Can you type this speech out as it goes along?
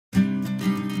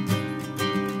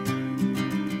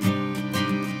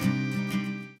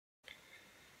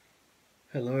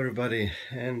Hello everybody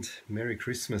and Merry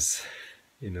Christmas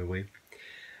in a way.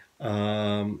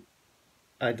 Um,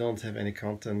 I don't have any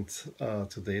content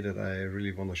today that I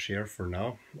really want to share for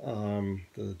now.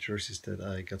 The jerseys that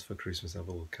I got for Christmas I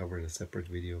will cover in a separate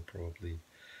video probably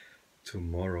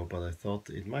tomorrow, but I thought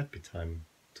it might be time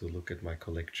to look at my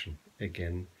collection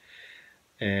again.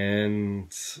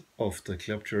 And of the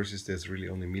club jerseys there's really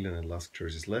only Milan and LASK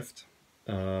jerseys left.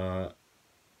 And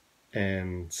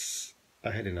I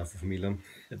had enough of Milan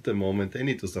at the moment. I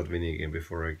need to start winning again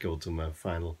before I go to my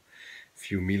final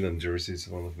few Milan jerseys,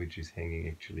 one of which is hanging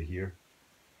actually here.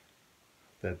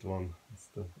 That one,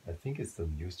 I think it's the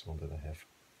newest one that I have.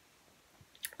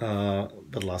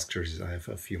 But LASK jerseys, I have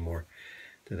a few more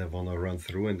that I want to run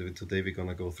through, and today we're going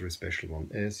to go through a special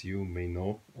one. As you may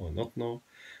know or not know,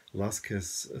 LASK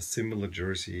has a similar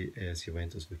jersey as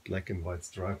Juventus with black and white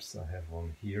stripes. I have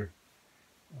one here.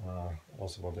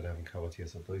 Also one that I haven't covered here,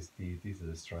 so these are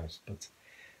the stripes. But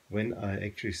when I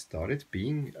actually started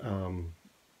being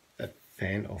a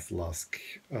fan of LASK,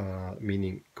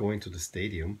 meaning going to the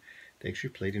stadium, they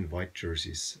actually played in white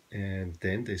jerseys, and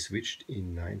then they switched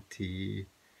in '95.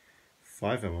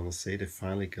 I want to say they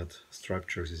finally got striped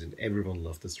jerseys, and everyone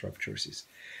loved the striped jerseys.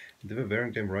 They were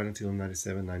wearing them right until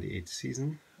 '97-'98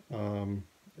 season.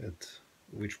 At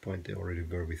which point they already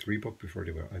were with Reebok before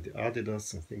they were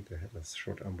Adidas. I think they had a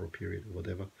short Umbro period or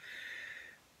whatever.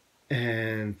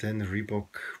 And then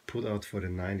Reebok put out for the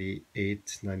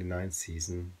 98-99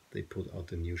 season, they put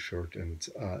out a new shirt. And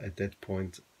at that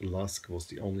point, LASK was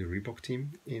the only Reebok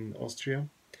team in Austria.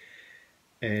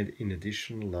 And in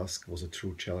addition, LASK was a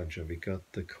true challenger. We got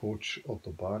the coach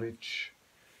Otto Baric,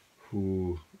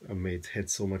 who had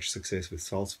so much success with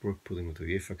Salzburg, putting them to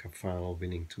the UEFA Cup final,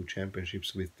 winning 2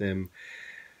 championships with them.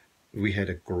 We had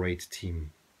a great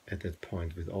team at that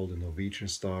point with all the Norwegian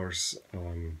stars,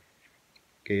 Gea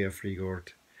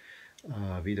Frigord,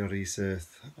 Vidar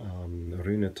Riseth,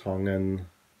 Rune Tongen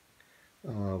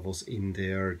was in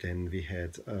there. Then we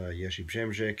had Jerzy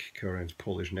Brzemczek, current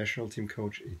Polish national team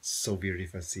coach. It's so weird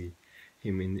if I see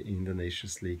him in the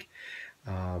Nations League.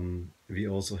 We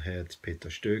also had Peter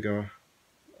Stöger,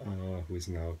 who is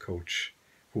now coach.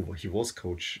 He was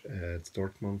coach at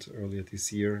Dortmund earlier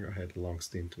this year. I had a long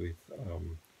stint with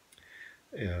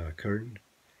Köln,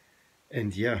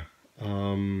 and yeah,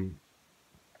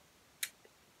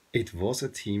 it was a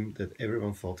team that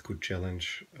everyone thought could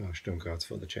challenge Sturm Graz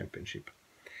for the championship.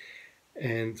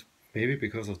 And maybe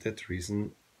because of that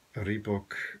reason,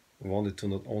 Reebok wanted to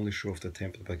not only show off the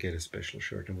template but get a special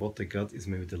shirt. And what they got is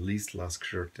maybe the least LASK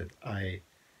shirt that I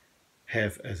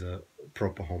have as a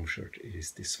proper home shirt. It is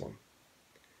this one.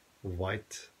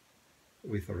 White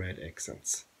with red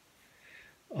accents.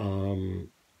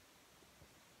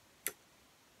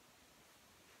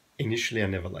 Initially I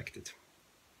never liked it.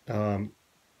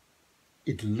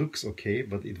 It looks okay,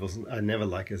 but it wasn't. I never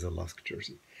liked it as a LASK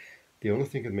jersey. The only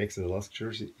thing that makes it a LASK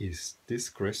jersey is this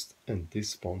crest and this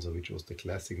sponsor, which was the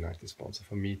classic 90s sponsor.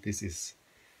 For me, this is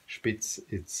Spitz.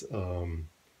 It's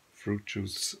fruit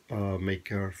juice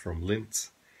maker from Linz.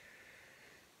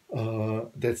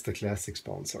 That's the classic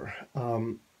sponsor.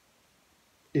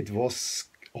 It was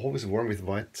always worn with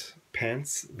white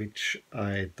pants, which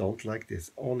I don't like. This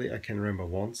only I can remember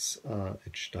once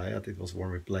at Steyr it was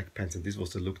worn with black pants, and this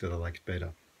was the look that I liked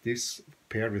better. This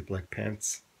paired with black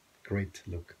pants, great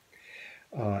look.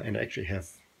 And I actually have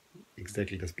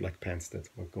exactly this black pants that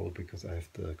were gold because I have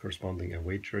the corresponding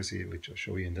away jersey, which I'll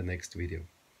show you in the next video.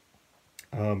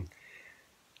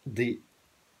 The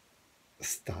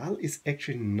style is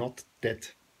actually not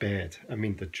that bad. I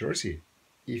mean, the jersey,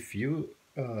 if you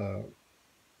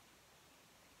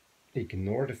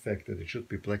ignore the fact that it should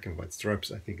be black and white stripes,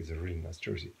 I think it's a really nice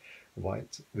jersey.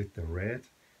 White with the red,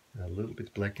 a little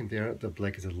bit black in there. The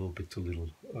black is a little bit too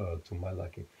little to my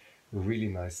liking. Really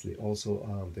nicely.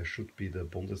 Also, there should be the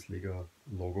Bundesliga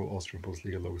logo, Austrian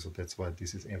Bundesliga logo, so that's why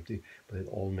this is empty, but it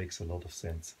all makes a lot of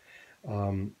sense.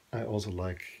 I also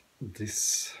like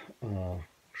this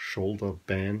shoulder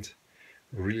band,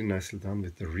 really nicely done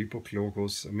with the Reebok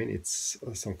logos. I mean, it's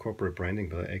some corporate branding,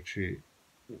 but I actually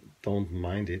don't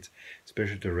mind it.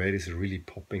 Especially the red is really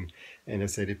popping. And I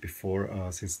said it before,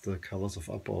 since the colors of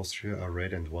Upper Austria are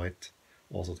red and white,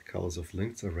 also the colors of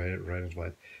Linz are red and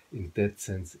white. In that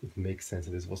sense, it makes sense.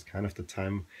 And this was kind of the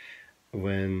time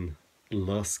when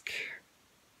LASK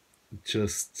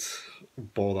just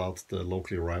bought out the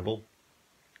local rival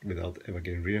without ever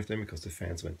getting rid of them, because the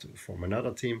fans went to form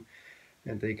another team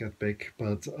and they got back.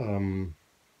 But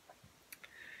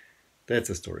that's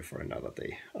a story for another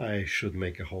day. I should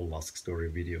make a whole LASK story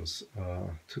videos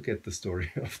to get the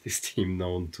story of this team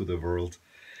known to the world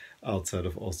outside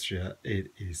of Austria.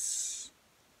 It is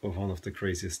one of the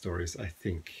craziest stories, I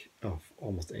think, of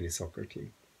almost any soccer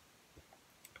team.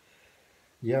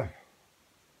 Yeah,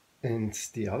 and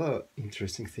the other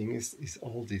interesting thing is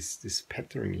all this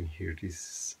patterning in here,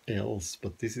 these L's,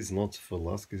 but this is not for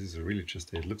LASK, this is really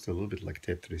just, it looks a little bit like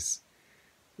Tetris,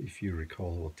 if you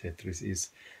recall what Tetris is.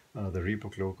 The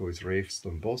Reebok logo is raised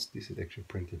on both, this is actually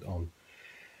printed on.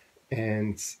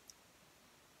 And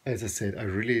as I said, I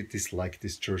really disliked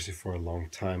this jersey for a long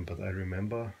time, but I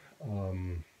remember,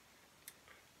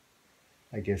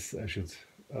 I guess I should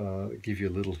give you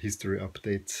a little history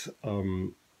update.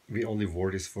 We only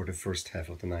wore this for the first half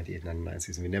of the 98-99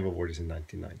 season. We never wore this in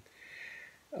 99.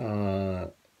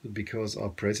 Because our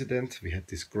president, we had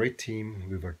this great team.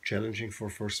 We were challenging for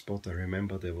first spot. I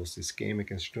remember there was this game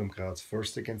against Sturm Graz,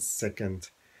 first against second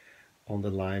on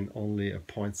the line, only a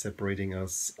point separating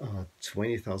us.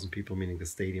 20,000 people, meaning the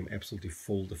stadium absolutely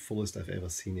full, the fullest I've ever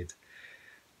seen it.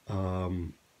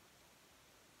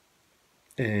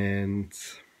 And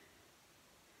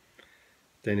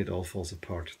then it all falls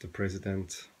apart. The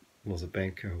president was a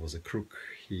banker, was a crook.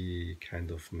 He kind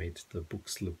of made the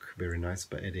books look very nice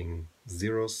by adding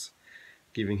zeros,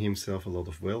 giving himself a lot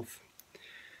of wealth.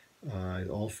 It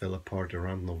all fell apart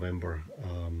around November.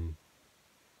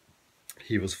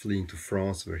 He was fleeing to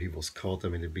France, where he was caught. I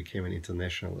mean, it became an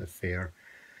international affair.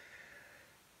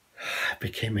 It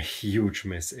became a huge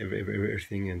mess,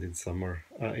 everything. And in summer,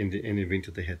 in the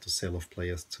winter, they had to sell off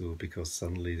players too, because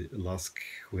suddenly LASK,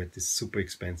 who had this super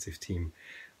expensive team,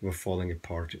 were falling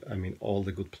apart. I mean, all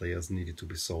the good players needed to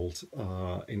be sold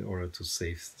in order to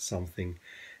save something.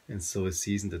 And so a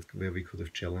season where we could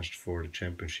have challenged for the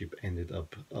championship ended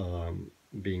up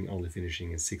being only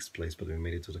finishing in 6th place, but we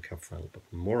made it to the cup final. But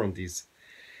more on this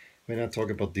when I talk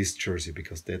about this jersey,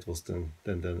 because that was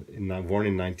worn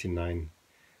in 99.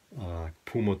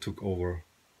 Puma took over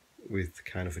with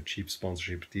kind of a cheap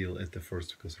sponsorship deal at the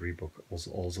first, because Reebok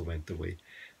also went away.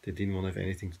 They didn't want to have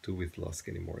anything to do with LASK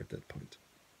anymore at that point.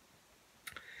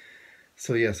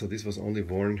 So yeah, so this was only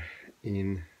worn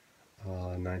in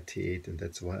 98, and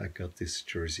that's why I got this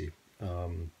jersey.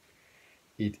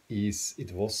 It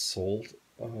was sold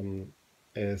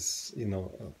as, you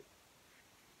know,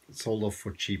 sold off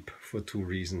for cheap for two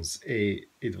reasons. A,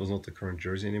 it was not the current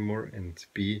jersey anymore, and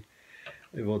B,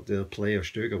 what the player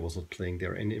Stöger was not playing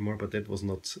there anymore. But that was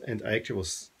not, and I actually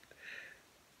was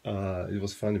it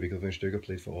was funny, because when Stöger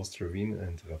played for Austria Wien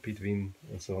and Rapid Wien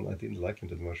and so on, I didn't like him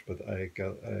that much, but I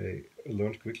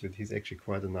learned quickly that he's actually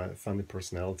quite a funny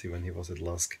personality when he was at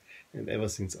LASK, and ever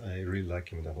since I really like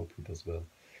him, and I hope he does well.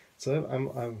 So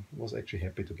I was actually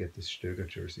happy to get this Stöger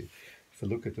jersey. If I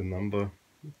look at the number,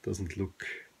 it doesn't look,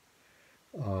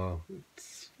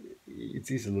 it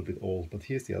is a little bit old, but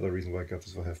here's the other reason why I got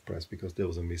this for half price, because there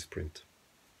was a misprint.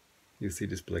 You see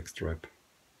this black stripe?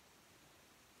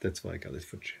 That's why I got it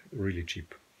for really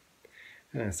cheap.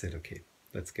 And I said, okay,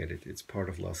 let's get it. It's part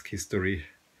of LASK history.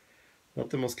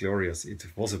 Not the most glorious. It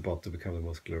was about to become the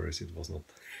most glorious. It was not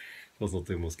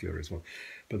the most glorious one.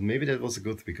 But maybe that was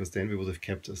good, because then we would have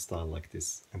kept a style like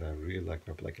this. And I really like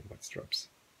my black and white stripes.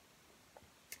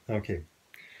 Okay,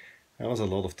 that was a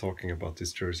lot of talking about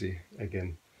this jersey.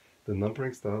 Again, the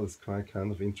numbering style is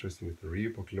kind of interesting with the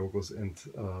Reebok logos, and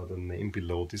the name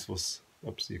below. This was,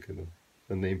 oops, you can,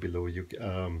 the name below, you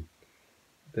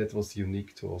that was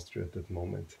unique to Austria at that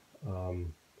moment.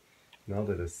 Now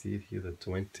that I see it here, the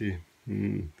 20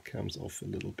 comes off a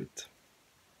little bit.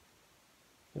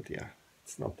 But yeah,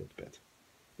 it's not that bad.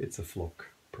 It's a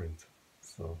flock print,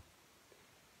 so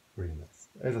really nice.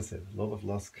 As I said, a lot of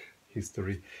LASK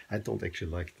history. I don't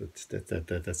actually like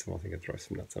that. That's one thing that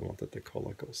drives me nuts. I want that the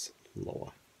color goes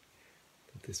lower,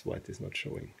 that this white is not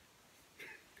showing.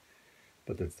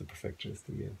 But that's the perfectionist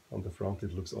in me. On the front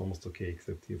it looks almost okay,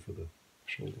 except here for the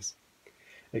shoulders.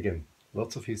 Again,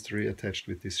 lots of history attached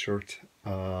with this shirt.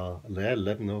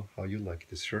 Let me know how you like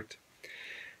this shirt.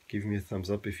 Give me a thumbs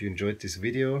up if you enjoyed this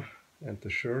video and the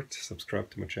shirt.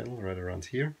 Subscribe to my channel right around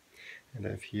here. And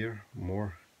I have here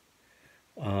more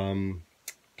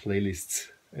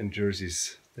playlists and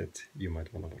jerseys that you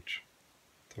might want to watch.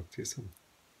 Talk to you soon.